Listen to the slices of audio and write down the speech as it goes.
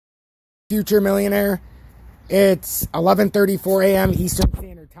Future Millionaire. It's 11:34 a.m. Eastern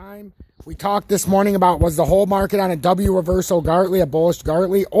Standard Time. We talked this morning about, was the whole market on a W reversal Gartley, a bullish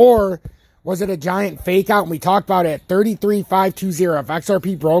Gartley, or was it a giant fake out? And we talked about it at 33,520. If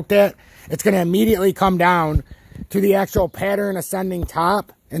XRP broke that, it's going to immediately come down to the actual pattern ascending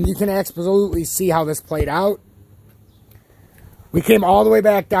top, and you can absolutely see how this played out. We came all the way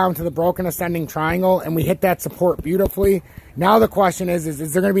back down to the broken ascending triangle, and we hit that support beautifully. Now the question is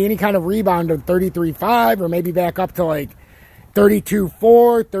there going to be any kind of rebound of 33.5 or maybe back up to like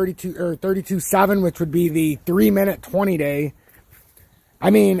 32.4, 32 or 32.7, which would be the 3-minute 20-day. I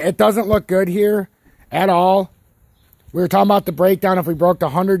mean, it doesn't look good here at all. We were talking about the breakdown. If we broke the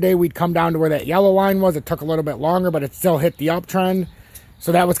 100-day, we'd come down to where that yellow line was. It took a little bit longer, but it still hit the uptrend.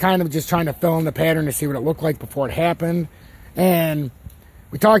 So that was kind of just trying to fill in the pattern to see what it looked like before it happened. And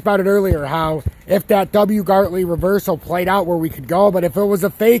we talked about it earlier, how if that W Gartley reversal played out where we could go, but if it was a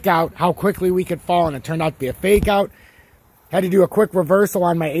fake out, how quickly we could fall. And it turned out to be a fake out. Had to do a quick reversal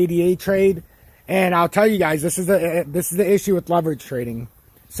on my ADA trade. And I'll tell you guys, this is the issue with leverage trading.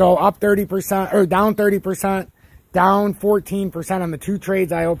 So up 30%, or down 30%, down 14% on the two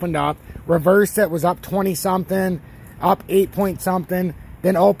trades I opened up. Reversed it, was up 20-something, up 8-point-something.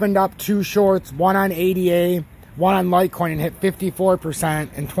 Then opened up two shorts, one on ADA, one on Litecoin, and hit 54%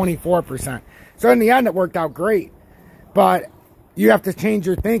 and 24%. So in the end, it worked out great. But you have to change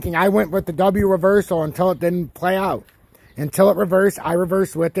your thinking. I went with the W reversal until it didn't play out. Until it reversed, I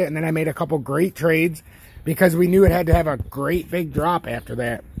reversed with it, and then I made a couple great trades because we knew it had to have a great big drop after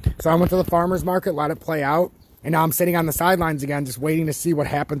that. So I went to the farmer's market, let it play out, and now I'm sitting on the sidelines again, just waiting to see what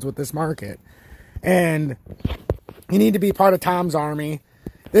happens with this market. And you need to be part of Tom's army.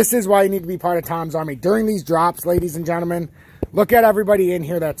 This is why you need to be part of Tom's army. During these drops, ladies and gentlemen, look at everybody in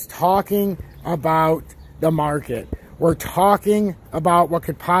here that's talking about the market. We're talking about what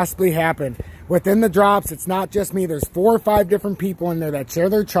could possibly happen. Within the drops, it's not just me. There's 4 or 5 different people in there that share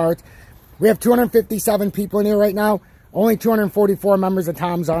their charts. We have 257 people in here right now. Only 244 members of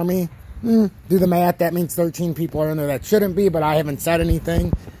Tom's army. Do the math. That means 13 people are in there that shouldn't be, but I haven't said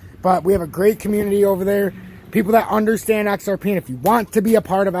anything. But we have a great community over there. People that understand XRP, and if you want to be a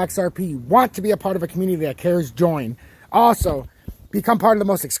part of XRP, you want to be a part of a community that cares, join. Also, become part of the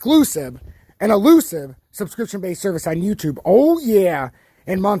most exclusive and elusive subscription-based service on YouTube. Oh, yeah.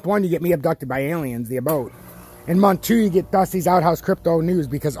 In month 1, you get me abducted by aliens, the abode. In month 2, you get Dusty's Outhouse Crypto News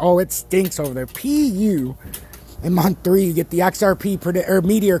because, oh, it stinks over there. PU. In month 3, you get the XRP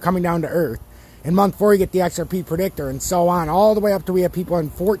meteor coming down to Earth. In month 4, you get the XRP predictor, and so on, all the way up to we have people in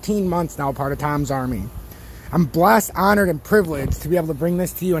 14 months now part of Tom's army. I'm blessed, honored, and privileged to be able to bring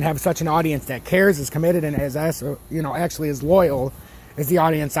this to you and have such an audience that cares, is committed, and is, actually as loyal as the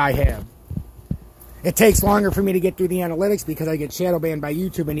audience I have. It takes longer for me to get through the analytics because I get shadow banned by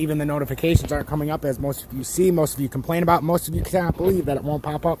YouTube, and even the notifications aren't coming up as most of you see, most of you complain about, most of you cannot believe that it won't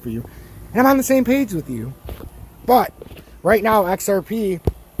pop up for you. And I'm on the same page with you. But right now, XRP,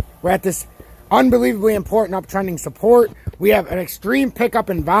 we're at this unbelievably important uptrending support. We have an extreme pickup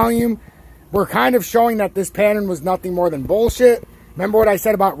in volume. We're kind of showing that this pattern was nothing more than bullshit. Remember what I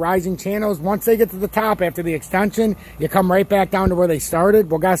said about rising channels? Once they get to the top after the extension, you come right back down to where they started.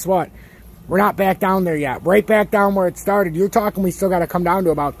 Well, guess what? We're not back down there yet. Right back down where it started. You're talking we still got to come down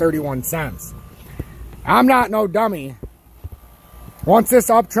to about 31 cents. I'm not no dummy. Once this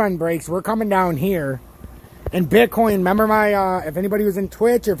uptrend breaks, we're coming down here. And Bitcoin, remember my, if anybody was in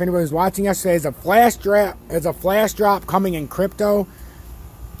Twitch or if anybody was watching yesterday, is a flash drop coming in crypto.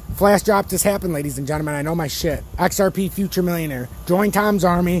 Flash drop just happened, ladies and gentlemen. I know my shit. XRP Future Millionaire. Join Tom's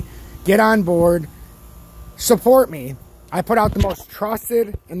army. Get on board. Support me. I put out the most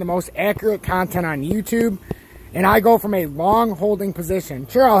trusted and the most accurate content on YouTube. And I go from a long holding position.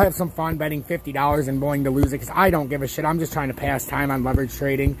 Sure, I'll have some fun betting $50 and willing to lose it because I don't give a shit. I'm just trying to pass time on leverage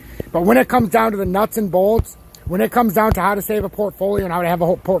trading. But when it comes down to the nuts and bolts, when it comes down to how to save a portfolio and how to have a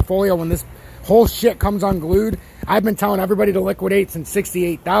whole portfolio when this whole shit comes unglued, I've been telling everybody to liquidate since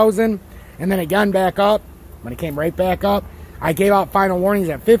 68,000 and then again back up. When it came right back up, I gave out final warnings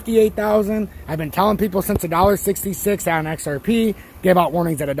at 58,000. I've been telling people since $1.66 on XRP, gave out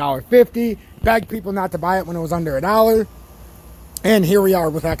warnings at $1.50, begged people not to buy it when it was under $1. And here we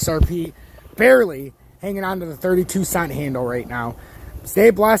are with XRP, barely hanging on to the 32-cent handle right now. Stay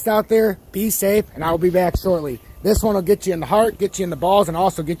blessed out there, be safe, and I will be back shortly. This one will get you in the heart, get you in the balls, and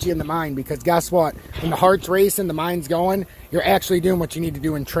also get you in the mind. Because guess what? When the heart's racing, the mind's going, you're actually doing what you need to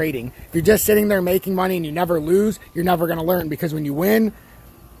do in trading. If you're just sitting there making money and you never lose, you're never going to learn. Because when you win,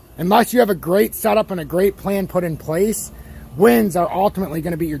 unless you have a great setup and a great plan put in place, wins are ultimately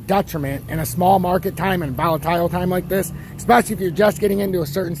going to be your detriment in a small market time and volatile time like this, especially if you're just getting into a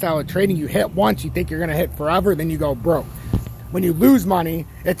certain style of trading. You hit once, you think you're going to hit forever, then you go broke. When you lose money,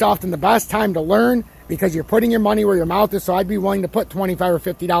 it's often the best time to learn because you're putting your money where your mouth is. So I'd be willing to put $25 or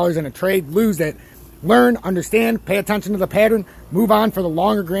 $50 in a trade, lose it, learn, understand, pay attention to the pattern, move on for the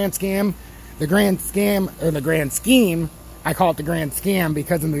longer grand scam. The grand scam, or the grand scheme, I call it the grand scam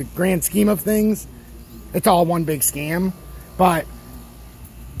because in the grand scheme of things, it's all one big scam. But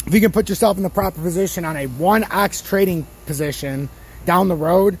if you can put yourself in the proper position on a 1x trading position down the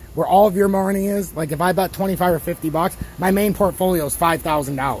road where all of your money is, like if I bet 25 or 50 bucks, my main portfolio is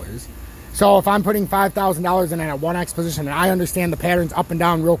 $5,000. So if I'm putting $5,000 in a 1x position and I understand the patterns up and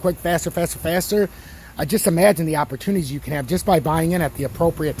down real quick, faster, just imagine the opportunities you can have just by buying in at the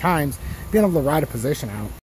appropriate times, being able to ride a position out.